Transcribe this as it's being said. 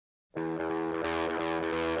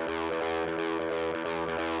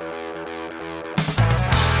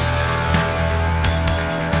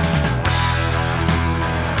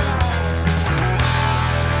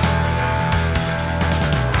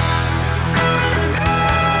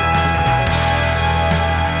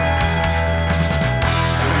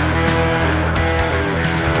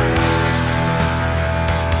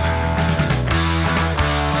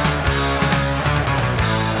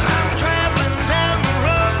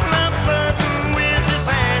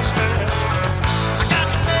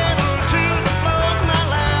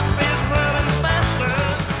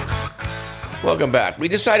Welcome back. We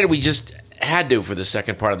decided we just had to, for the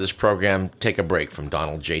second part of this program, take a break from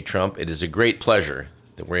Donald J. Trump. It is a great pleasure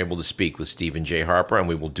that we're able to speak with Stephen J. Harper, and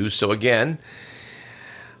we will do so again,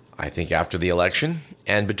 I think, after the election.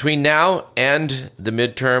 And between now and the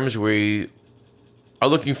midterms, we are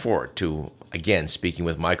looking forward to, again, speaking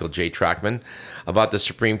with Michael J. Trachman about the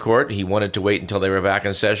Supreme Court. He wanted to wait until they were back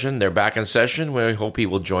in session. They're back in session. We hope he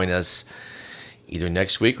will join us either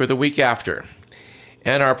next week or the week after.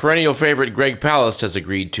 And our perennial favorite, Greg Palast, has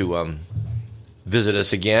agreed to visit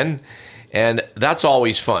us again. And that's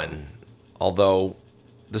always fun, although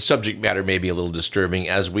the subject matter may be a little disturbing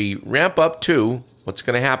as we ramp up to what's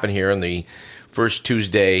going to happen here on the first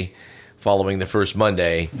Tuesday following the first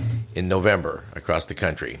Monday in November across the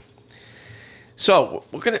country. So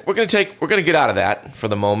we're going to get out of that for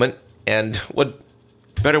the moment. And what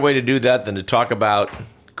better way to do that than to talk about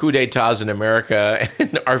coup d'etats in America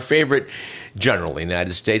and our favorite general in the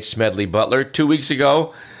United States, Smedley Butler. 2 weeks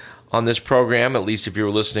ago on this program, at least if you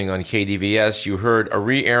were listening on KDVS, you heard a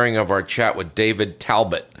re-airing of our chat with David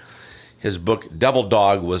Talbot. His book, Devil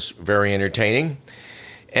Dog, was very entertaining.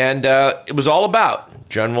 And it was all about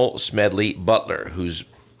General Smedley Butler, whose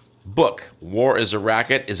book, War is a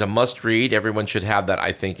Racket, is a must-read. Everyone should have that,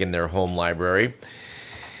 I think, in their home library.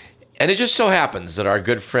 And it just so happens that our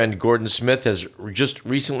good friend Gordon Smith has just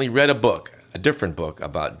recently read a different book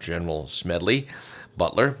about General Smedley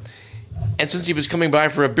Butler. And since he was coming by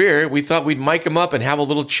for a beer, we thought we'd mic him up and have a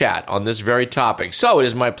little chat on this very topic. So it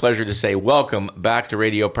is my pleasure to say welcome back to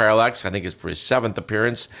Radio Parallax. I think it's for his 7th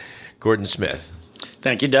appearance, Gordon Smith.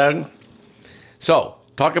 Thank you, Doug. So,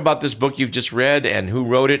 talk about this book you've just read and who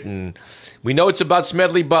wrote it. And we know it's about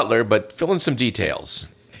Smedley Butler, but fill in some details.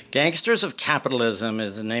 Gangsters of Capitalism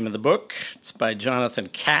is the name of the book. It's by Jonathan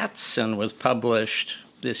Katz and was published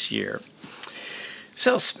this year.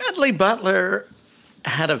 So Smedley Butler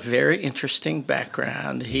had a very interesting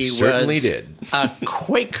background. He certainly was did. A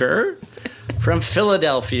Quaker from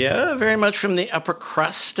Philadelphia, very much from the upper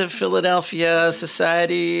crust of Philadelphia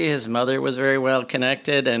society. His mother was very well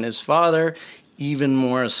connected, and his father even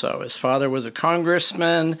more so. His father was a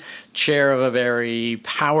congressman, chair of a very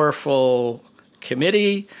powerful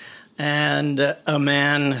committee, and a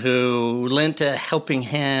man who lent a helping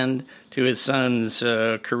hand to his son's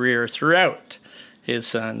career throughout his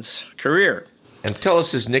son's career. And tell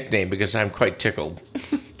us his nickname, because I'm quite tickled.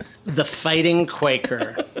 The Fighting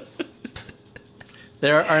Quaker.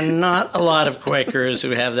 There are not a lot of Quakers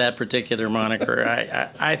who have that particular moniker.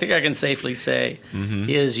 I think I can safely say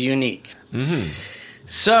he is unique. Mm-hmm.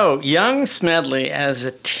 So, young Smedley, as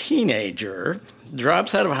a teenager,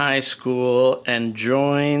 drops out of high school and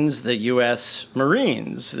joins the U.S.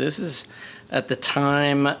 Marines. This is at the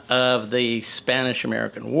time of the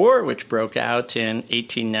Spanish-American War, which broke out in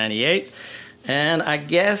 1898. And I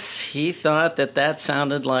guess he thought that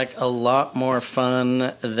sounded like a lot more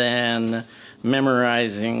fun than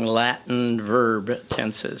memorizing Latin verb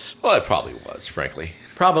tenses. Well, it probably was, frankly.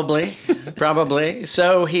 Probably.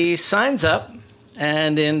 So he signs up,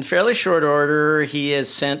 and in fairly short order, he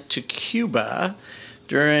is sent to Cuba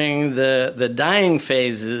during the dying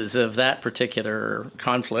phases of that particular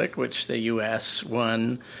conflict, which the U.S.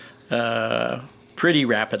 won pretty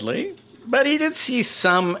rapidly. But he did see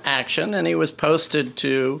some action, and he was posted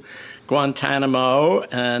to Guantanamo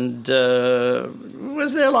and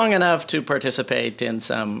was there long enough to participate in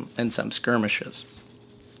some skirmishes.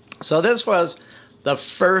 So this was the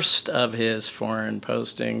first of his foreign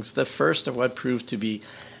postings, the first of what proved to be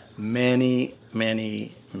many,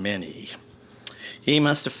 many, many. He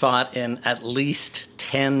must have fought in at least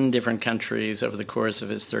 10 different countries over the course of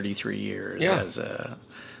his 33 years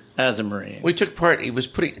as a Marine. We took part. He was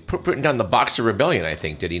putting down the Boxer Rebellion, I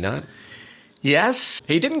think, did he not? Yes.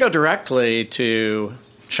 He didn't go directly to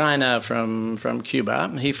China from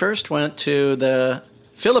Cuba. He first went to the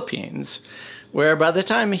Philippines, where by the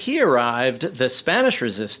time he arrived, the Spanish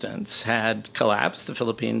resistance had collapsed. The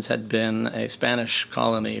Philippines had been a Spanish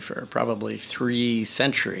colony for probably 3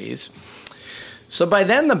 centuries. So by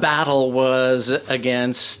then the battle was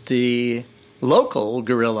against the local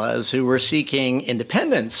guerrillas who were seeking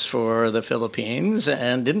independence for the Philippines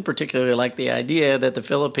and didn't particularly like the idea that the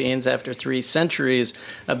Philippines, after 3 centuries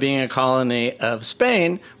of being a colony of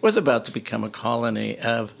Spain, was about to become a colony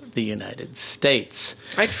of the United States.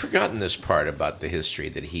 I'd forgotten this part about the history,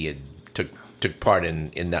 that he had took part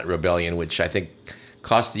in that rebellion, which I think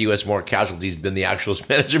cost the U.S. more casualties than the actual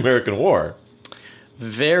Spanish-American War.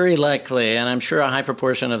 Very likely, and I'm sure a high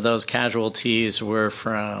proportion of those casualties were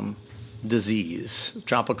from disease,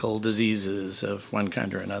 tropical diseases of one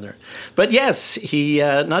kind or another. But yes, he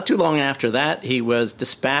not too long after that, he was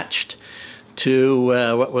dispatched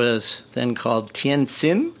to what was then called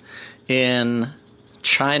Tientsin in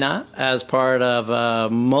China as part of a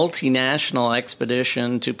multinational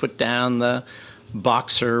expedition to put down the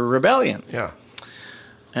Boxer Rebellion. Yeah.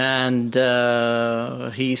 And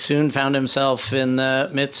he soon found himself in the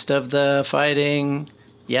midst of the fighting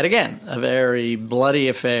yet again, a very bloody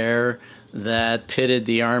affair that pitted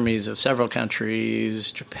the armies of several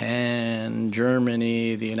countries, Japan,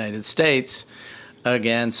 Germany, the United States,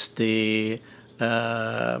 against the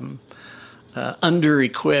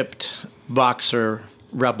under-equipped Boxer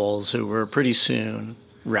rebels who were pretty soon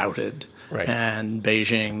routed and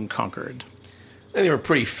Beijing conquered. And they were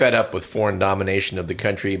pretty fed up with foreign domination of the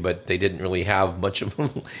country, but they didn't really have much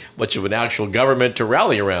of an actual government to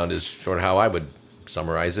rally around, is sort of how I would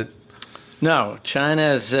summarize it. No,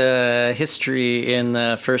 China's history in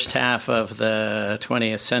the first half of the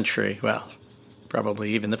 20th century, well,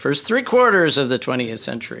 probably even the first 3/4 of the 20th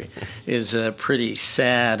century, is a pretty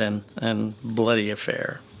sad and bloody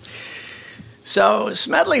affair. So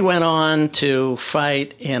Smedley went on to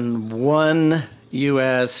fight in one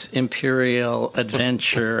U.S. imperial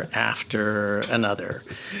adventure after another.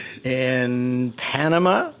 In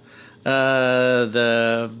Panama,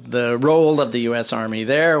 the role of the U.S. Army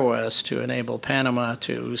there was to enable Panama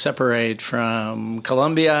to separate from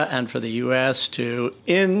Colombia and for the U.S. to,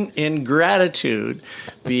 in gratitude,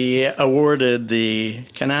 be awarded the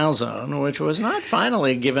Canal Zone, which was not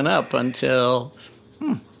finally given up until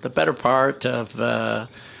the better part of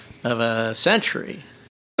a century.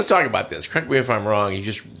 Let's talk about this. Correct me if I'm wrong. You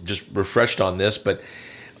just refreshed on this, but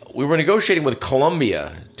we were negotiating with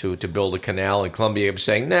Colombia to build a canal, and Colombia was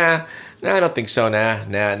saying, nah, I don't think so, nah.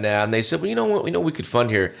 And they said, well, you know what? We know we could fund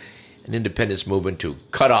here an independence movement to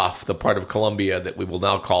cut off the part of Colombia that we will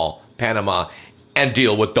now call Panama and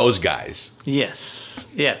deal with those guys. Yes.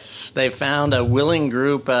 They found a willing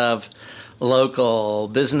group of local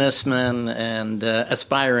businessmen and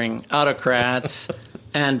aspiring autocrats,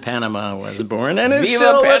 and Panama was born and is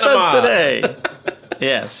still with us today.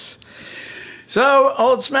 Yes. So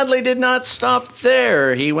old Smedley did not stop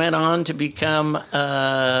there. He went on to become,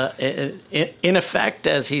 in effect,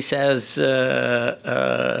 as he says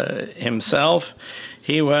himself,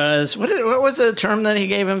 he was, what was the term that he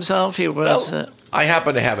gave himself? He was... I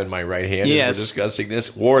happen to have in my right hand yes. as we're discussing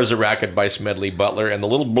this, War is a Racket by Smedley Butler, and the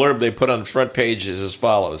little blurb they put on the front page is as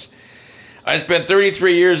follows. I spent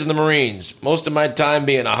 33 years in the Marines, most of my time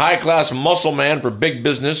being a high-class muscle man for big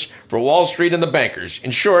business, for Wall Street and the bankers.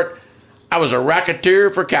 In short, I was a racketeer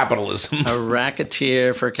for capitalism. A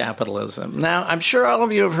racketeer for capitalism. Now, I'm sure all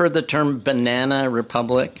of you have heard the term banana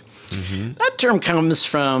republic. Mm-hmm. That term comes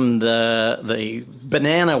from the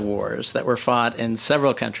banana wars that were fought in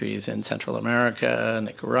several countries in Central America,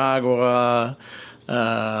 Nicaragua,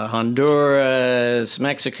 Honduras,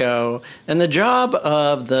 Mexico. And the job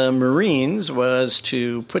of the Marines was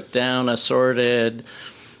to put down assorted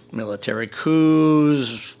military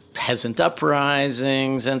coups, peasant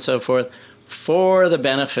uprisings, and so forth for the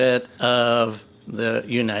benefit of the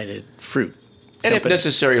United Fruit And Company. if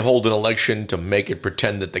necessary, hold an election to make it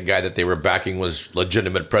pretend that the guy that they were backing was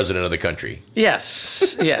legitimate president of the country.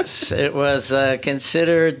 Yes. It was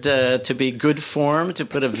considered to be good form to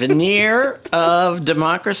put a veneer of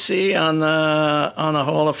democracy on the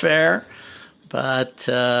whole affair. But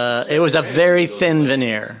it was a very thin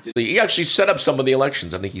veneer. He actually set up some of the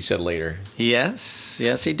elections, I think he said later. Yes,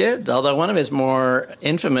 he did. Although one of his more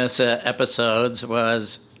infamous episodes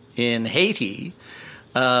was in Haiti,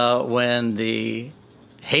 when the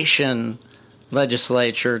Haitian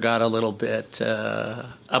legislature got a little bit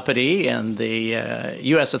uppity and the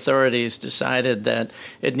U.S. authorities decided that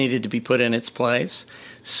it needed to be put in its place.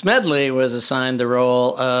 Smedley was assigned the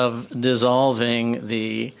role of dissolving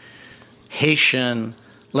the Haitian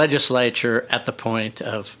legislature at the point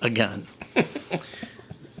of a gun.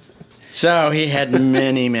 So he had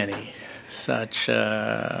many such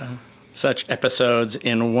episodes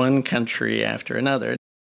in one country after another.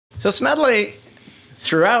 So Smedley,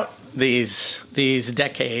 throughout these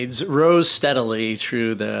decades, rose steadily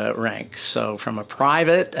through the ranks. So from a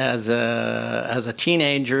private, as a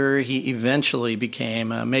teenager, he eventually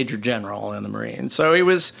became a major general in the Marines. So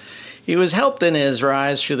he was helped in his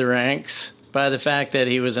rise through the ranks by the fact that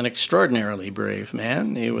he was an extraordinarily brave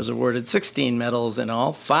man. He was awarded 16 medals in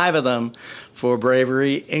all, 5 of them for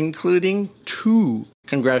bravery, including 2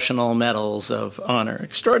 Congressional Medals of Honor.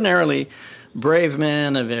 Extraordinarily brave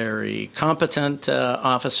man, a very competent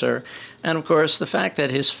officer, and of course the fact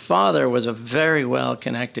that his father was a very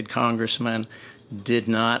well-connected congressman did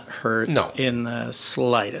not hurt in the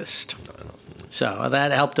slightest. So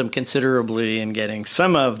that helped him considerably in getting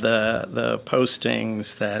some of the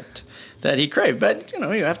postings that that he craved. But,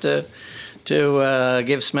 you have to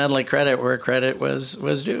give Smedley credit where credit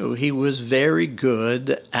was due. He was very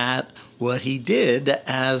good at what he did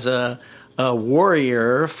as a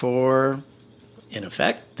warrior for, in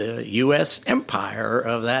effect, the U.S. empire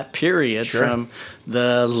of that period, sure, from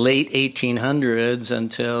the late 1800s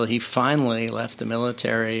until he finally left the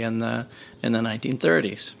military in the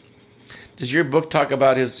 1930s. Does your book talk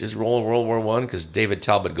about his role in World War I? Because David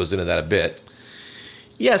Talbot goes into that a bit.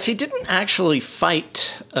 Yes, he didn't actually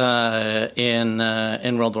fight in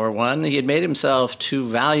World War I. He had made himself too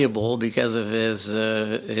valuable because of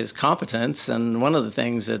his competence, and one of the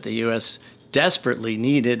things that the U.S. desperately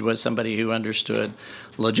needed was somebody who understood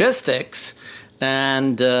logistics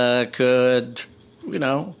and could,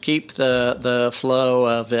 keep the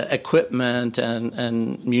flow of equipment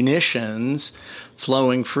and munitions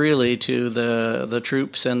flowing freely to the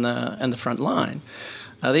troops in the front line.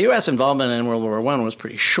 The U.S. involvement in World War I was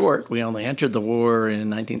pretty short. We only entered the war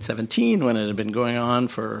in 1917 when it had been going on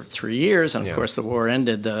for 3 years, and of course the war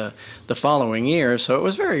ended the following year. So it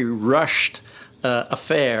was a very rushed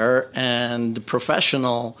affair, and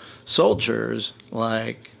professional soldiers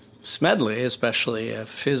like Smedley, especially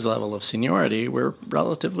of his level of seniority, were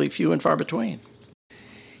relatively few and far between.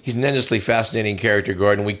 He's an endlessly fascinating character,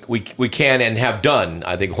 Gordon. We can and have done,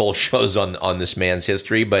 I think, whole shows on this man's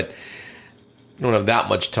history, but we don't have that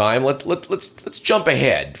much time. Let's jump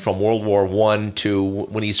ahead from World War I to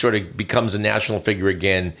when he sort of becomes a national figure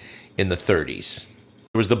again in the 30s.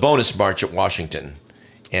 There was the Bonus March at Washington,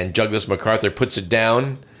 and Douglas MacArthur puts it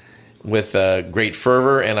down with great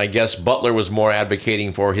fervor, and I guess Butler was more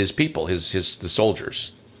advocating for his people, the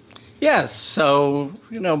soldiers. Yes, so,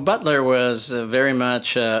 Butler was very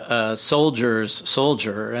much a soldier's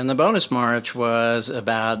soldier, and the Bonus March was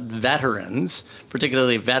about veterans,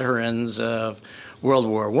 particularly veterans of World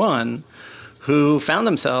War I, who found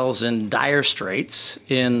themselves in dire straits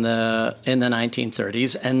in the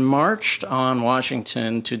 1930s and marched on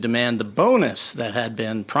Washington to demand the bonus that had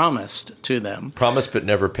been promised to them. Promised but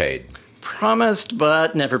never paid. Promised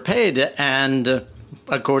but never paid, and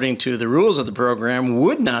according to the rules of the program,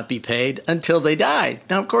 would not be paid until they died.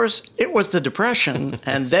 Now, of course, it was the Depression,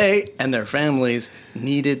 and they and their families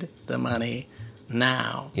needed the money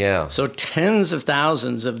now. Yeah. So tens of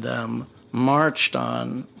thousands of them marched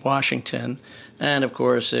on Washington, and of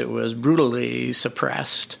course, it was brutally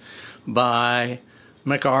suppressed by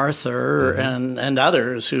MacArthur and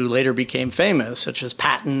others who later became famous, such as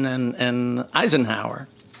Patton and Eisenhower.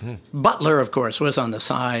 Butler, of course, was on the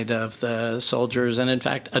side of the soldiers and, in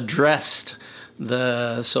fact, addressed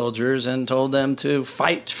the soldiers and told them to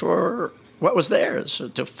fight for what was theirs,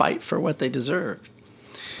 to fight for what they deserved.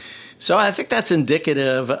 So I think that's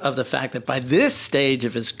indicative of the fact that by this stage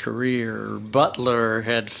of his career, Butler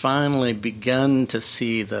had finally begun to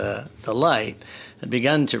see the light, had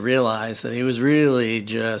begun to realize that he was really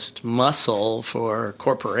just muscle for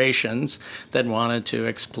corporations that wanted to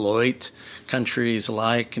exploit countries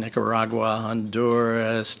like Nicaragua,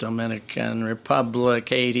 Honduras, Dominican Republic,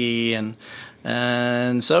 Haiti,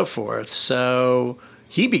 and so forth. So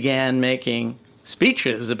he began making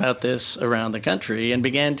speeches about this around the country and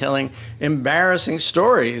began telling embarrassing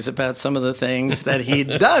stories about some of the things that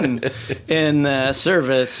he'd done in the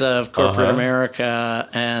service of corporate America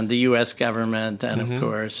and the U.S. government and, of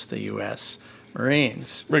course, the U.S.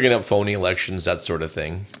 Marines. Rigging up phony elections, that sort of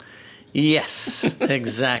thing. Yes,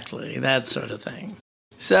 exactly, that sort of thing.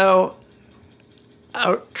 So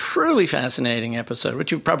a truly fascinating episode,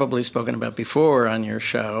 which you've probably spoken about before on your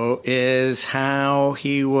show, is how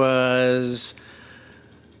he was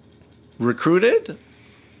recruited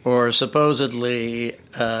or supposedly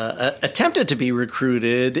attempted to be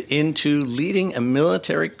recruited into leading a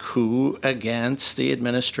military coup against the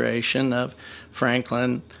administration of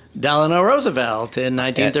Franklin Delano Roosevelt in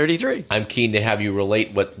 1933. And I'm keen to have you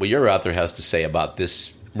relate what your author has to say about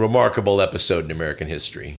this remarkable episode in American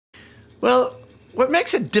history. Well, what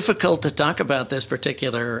makes it difficult to talk about this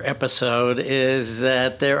particular episode is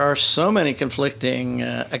that there are so many conflicting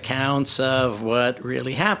accounts of what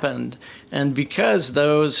really happened. And because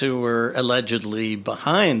those who were allegedly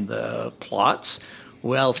behind the plots,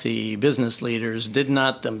 wealthy business leaders, did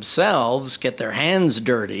not themselves get their hands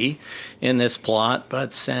dirty in this plot,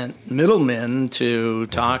 but sent middlemen to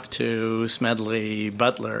talk to Smedley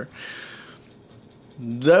Butler,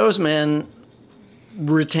 those men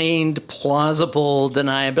retained plausible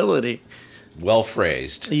deniability. Well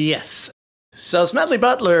phrased. Yes. So Smedley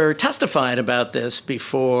Butler testified about this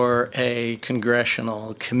before a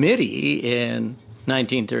congressional committee in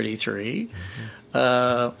 1933.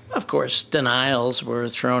 Of course, denials were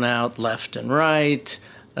thrown out left and right.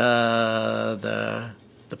 The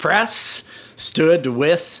the press, stood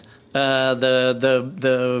with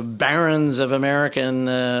the barons of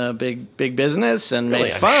American big business and Really,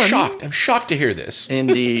 made fun. I'm shocked to hear this.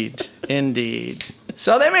 Indeed.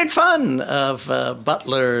 So they made fun of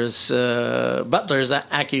Butler's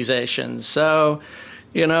accusations. So,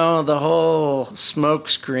 the whole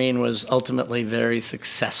smokescreen was ultimately very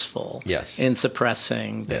successful in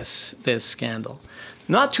suppressing this scandal.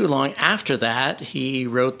 Not too long after that, he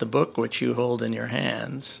wrote the book which you hold in your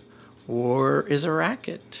hands, War is a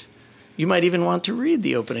Racket. You might even want to read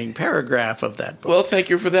the opening paragraph of that book. Well, thank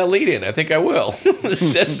you for that lead-in. I think I will.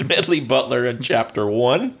 This says Smedley Butler in Chapter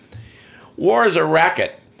 1. War is a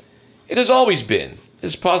racket. It has always been. It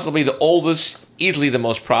is possibly the oldest, easily the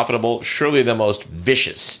most profitable, surely the most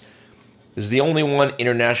vicious. It is the only one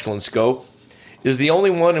international in scope. It is the only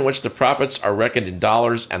one in which the profits are reckoned in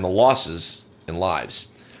dollars and the losses in lives.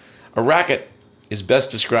 A racket is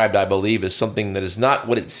best described, I believe, as something that is not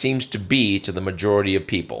what it seems to be to the majority of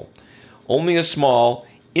people. Only a small,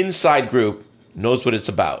 inside group knows what it's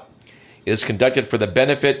about. It is conducted for the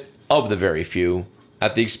benefit of the very few,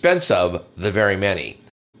 at the expense of the very many.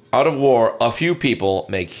 Out of war, a few people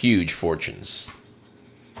make huge fortunes.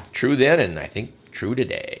 True then, and I think true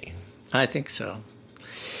today. I think so.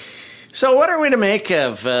 So what are we to make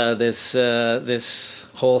of this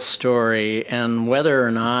whole story, and whether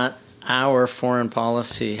or not our foreign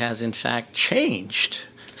policy has in fact changed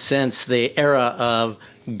since the era of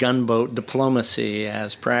gunboat diplomacy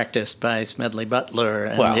as practiced by Smedley Butler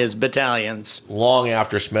and his battalions? Long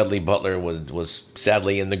after Smedley Butler was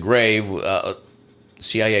sadly in the grave,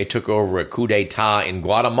 CIA took over a coup d'etat in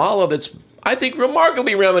Guatemala that's, I think,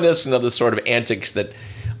 remarkably reminiscent of the sort of antics that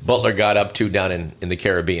Butler got up to down in the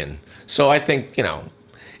Caribbean. So I think, and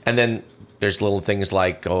then there's little things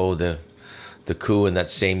like, the coup in that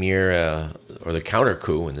same year, or the counter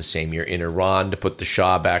coup in the same year in Iran to put the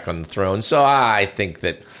Shah back on the throne. So I think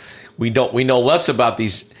that we know less about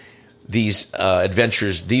these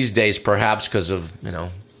adventures these days, perhaps because of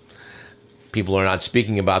people are not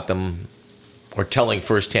speaking about them or telling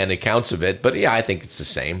firsthand accounts of it. But yeah, I think it's the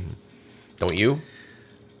same. Don't you?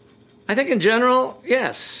 I think in general,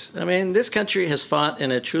 yes. I mean, this country has fought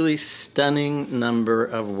in a truly stunning number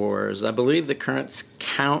of wars. I believe the current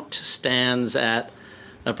count stands at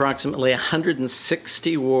approximately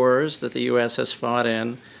 160 wars that the U.S. has fought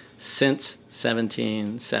in since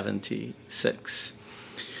 1776.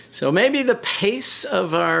 So maybe the pace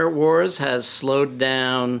of our wars has slowed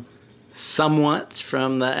down somewhat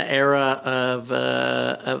from the era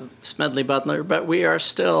of Smedley Butler, but we are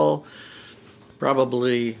still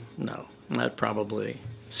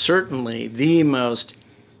certainly the most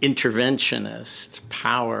interventionist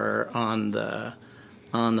power on the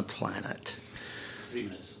planet.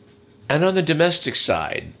 And on the domestic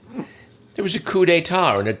side, there was a coup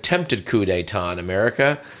d'etat, or an attempted coup d'etat in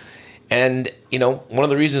America. And, one of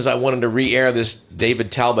the reasons I wanted to re-air this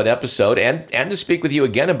David Talbot episode and to speak with you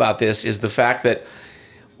again about this is the fact that,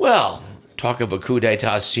 talk of a coup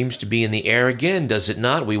d'etat seems to be in the air again, does it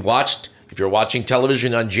not? If you're watching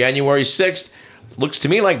television on January 6th, looks to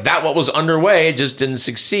me like that what was underway, it just didn't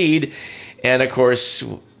succeed. And, of course,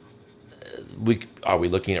 are we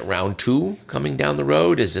looking at round 2 coming down the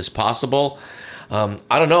road? Is this possible? I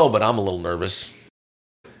don't know, but I'm a little nervous.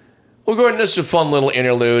 Well, Gordon, this is a fun little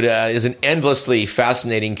interlude. Is an endlessly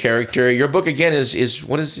fascinating character. Your book again is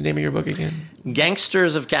what is the name of your book again?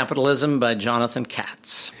 Gangsters of Capitalism by Jonathan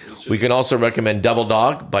Katz. We can also recommend Devil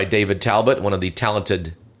Dog by David Talbot, one of the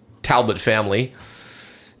talented Talbot family.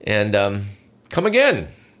 And come again,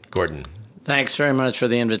 Gordon. Thanks very much for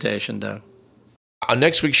the invitation, Doug. On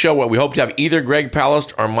next week's show, we hope to have either Greg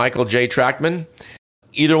Palast or Michael J. Trachtman.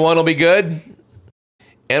 Either one will be good.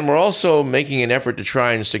 And we're also making an effort to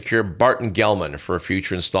try and secure Barton Gellman for a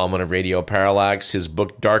future installment of Radio Parallax. His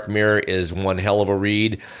book, Dark Mirror, is one hell of a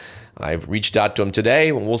read. I've reached out to him today,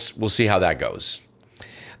 and we'll see how that goes.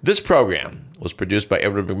 This program was produced by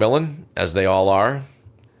Edward McMillan, as they all are.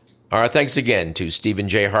 Our thanks again to Stephen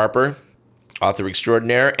J. Harper, author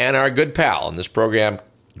extraordinaire, and our good pal in this program,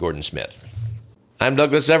 Gordon Smith. I'm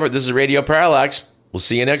Douglas Everett. This is Radio Parallax. We'll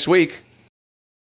see you next week.